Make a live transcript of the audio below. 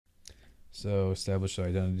So establish the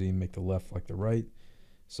identity, make the left like the right.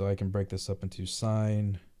 So I can break this up into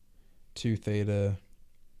sine 2 theta,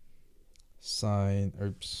 sine,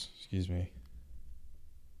 excuse me,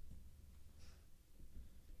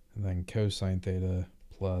 and then cosine theta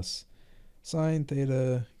plus sine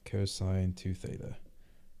theta cosine 2 theta.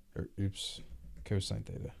 Cosine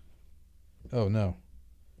theta. Oh no,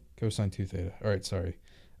 cosine 2 theta. All right, sorry.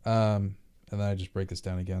 And then I just break this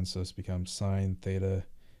down again, so this becomes sine theta.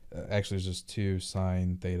 Actually, it's just 2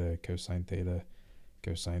 sine theta cosine theta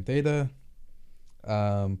cosine theta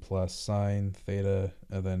plus sine theta,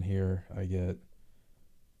 and then here I get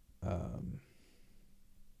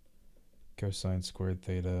cosine squared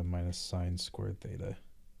theta minus sine squared theta.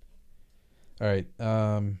 All right,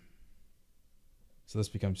 so this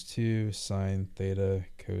becomes 2 sine theta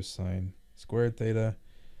cosine squared theta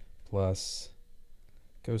plus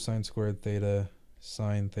cosine squared theta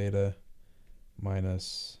sine theta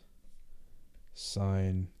minus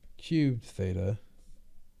sine cubed theta.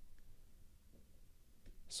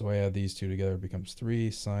 So I add these two together, it becomes 3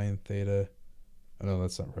 sine theta. Oh no,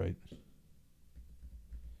 that's not right.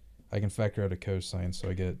 I can factor out a cosine, so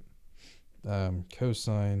I get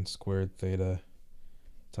cosine squared theta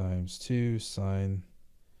times 2 sine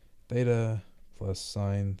theta plus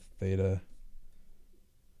sine theta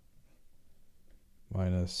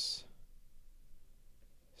minus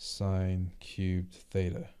sine cubed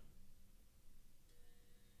theta.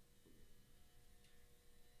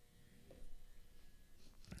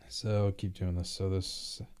 So keep doing this. So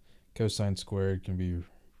this cosine squared can be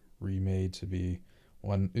remade to be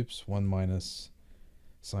 1 minus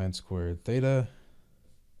sine squared theta.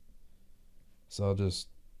 So I'll just,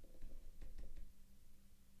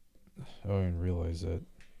 I don't even realize it.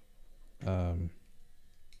 Oh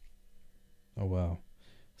wow.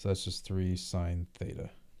 So that's just 3 sine theta.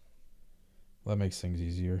 Well, that makes things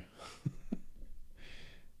easier.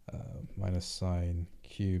 Minus sine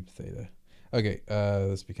cubed theta. Okay,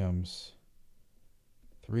 this becomes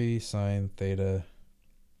 3 sine theta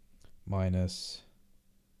minus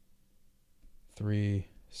 3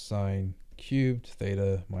 sine cubed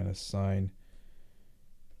theta minus sine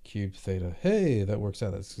cubed theta. Hey, that works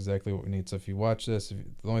out. That's exactly what we need. So if you watch this, the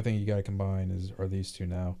only thing you got to combine are these two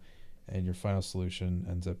now, and your final solution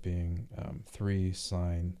ends up being 3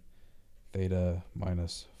 sine theta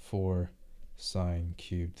minus 4 sine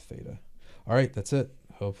cubed theta. All right, that's it.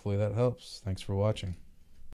 Hopefully that helps. Thanks for watching.